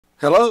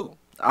Hello,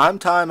 I'm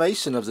Ty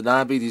Mason of the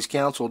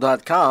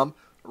DiabetesCouncil.com,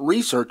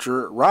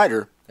 researcher,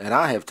 writer, and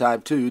I have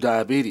type 2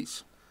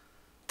 diabetes.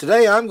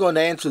 Today I'm going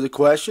to answer the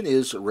question,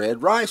 is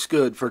red rice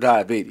good for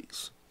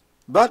diabetes?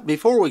 But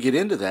before we get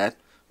into that,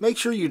 make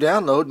sure you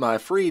download my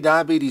free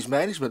diabetes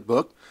management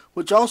book,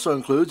 which also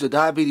includes a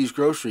diabetes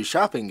grocery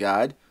shopping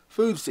guide,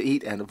 foods to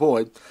eat and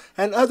avoid,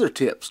 and other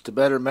tips to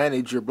better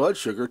manage your blood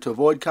sugar to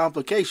avoid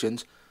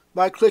complications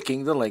by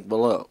clicking the link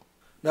below.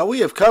 Now,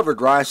 we have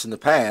covered rice in the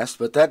past,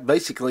 but that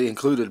basically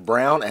included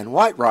brown and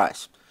white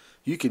rice.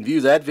 You can view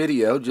that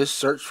video, just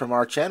search from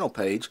our channel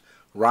page,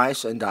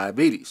 Rice and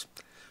Diabetes.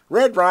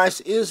 Red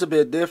rice is a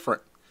bit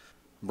different.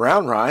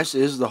 Brown rice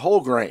is the whole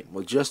grain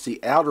with just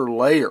the outer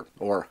layer,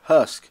 or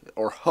husk,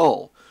 or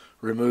hull,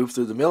 removed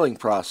through the milling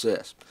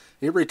process.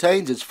 It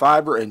retains its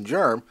fiber and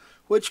germ,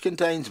 which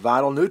contains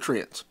vital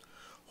nutrients.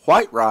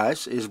 White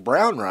rice is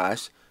brown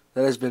rice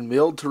that has been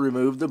milled to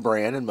remove the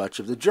bran and much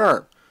of the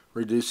germ,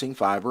 reducing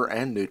fiber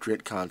and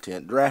nutrient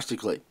content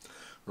drastically.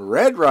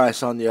 Red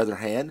rice, on the other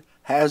hand,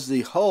 has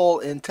the hull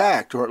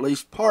intact, or at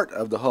least part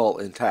of the hull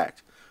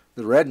intact.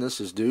 The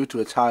redness is due to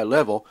its high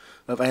level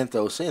of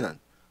anthocyanin.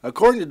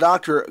 According to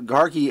Dr.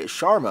 Gargi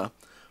Sharma,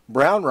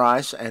 brown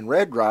rice and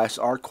red rice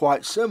are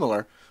quite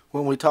similar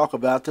when we talk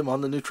about them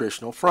on the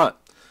nutritional front.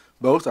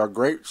 Both are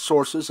great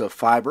sources of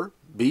fiber,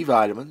 B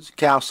vitamins,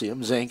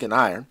 calcium, zinc, and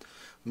iron,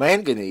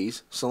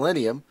 manganese,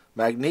 selenium,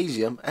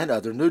 magnesium, and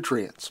other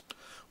nutrients.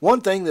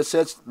 One thing that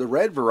sets the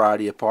red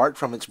variety apart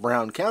from its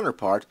brown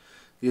counterpart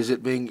is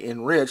it being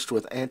enriched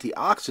with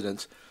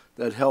antioxidants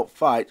that help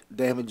fight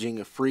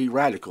damaging free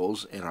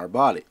radicals in our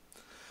body.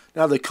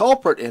 Now, the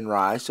culprit in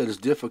rice that is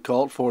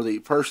difficult for the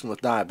person with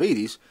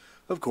diabetes,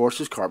 of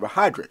course, is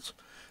carbohydrates.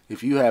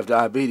 If you have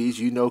diabetes,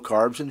 you know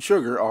carbs and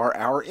sugar are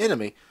our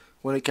enemy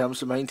when it comes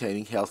to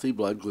maintaining healthy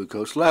blood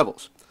glucose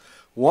levels.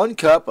 1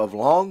 cup of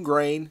long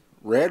grain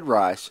red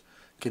rice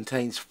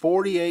contains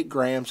 48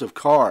 grams of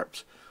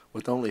carbs,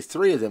 with only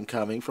 3 of them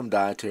coming from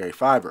dietary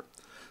fiber.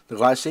 The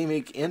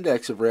glycemic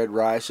index of red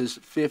rice is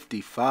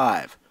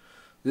 55.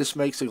 This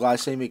makes the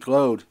glycemic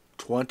load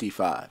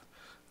 25.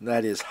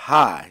 That is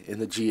high in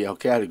the GL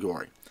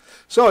category.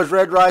 So is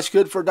red rice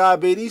good for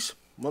diabetes?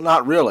 Well,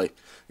 not really.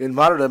 In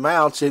moderate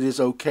amounts, it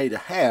is okay to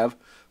have,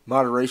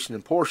 moderation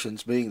in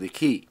portions being the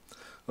key.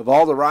 Of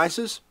all the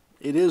rices,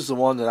 it is the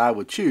one that I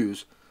would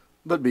choose,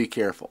 but be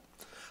careful.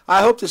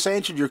 I hope this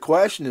answered your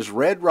question, is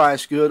red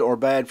rice good or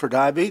bad for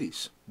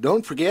diabetes?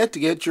 Don't forget to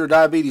get your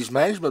diabetes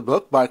management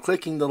book by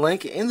clicking the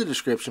link in the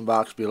description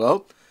box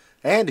below.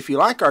 And if you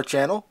like our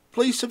channel,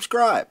 please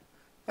subscribe.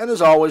 And as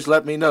always,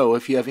 let me know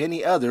if you have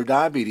any other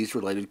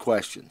diabetes-related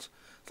questions.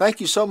 Thank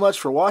you so much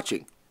for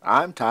watching.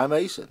 I'm Ty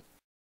Mason.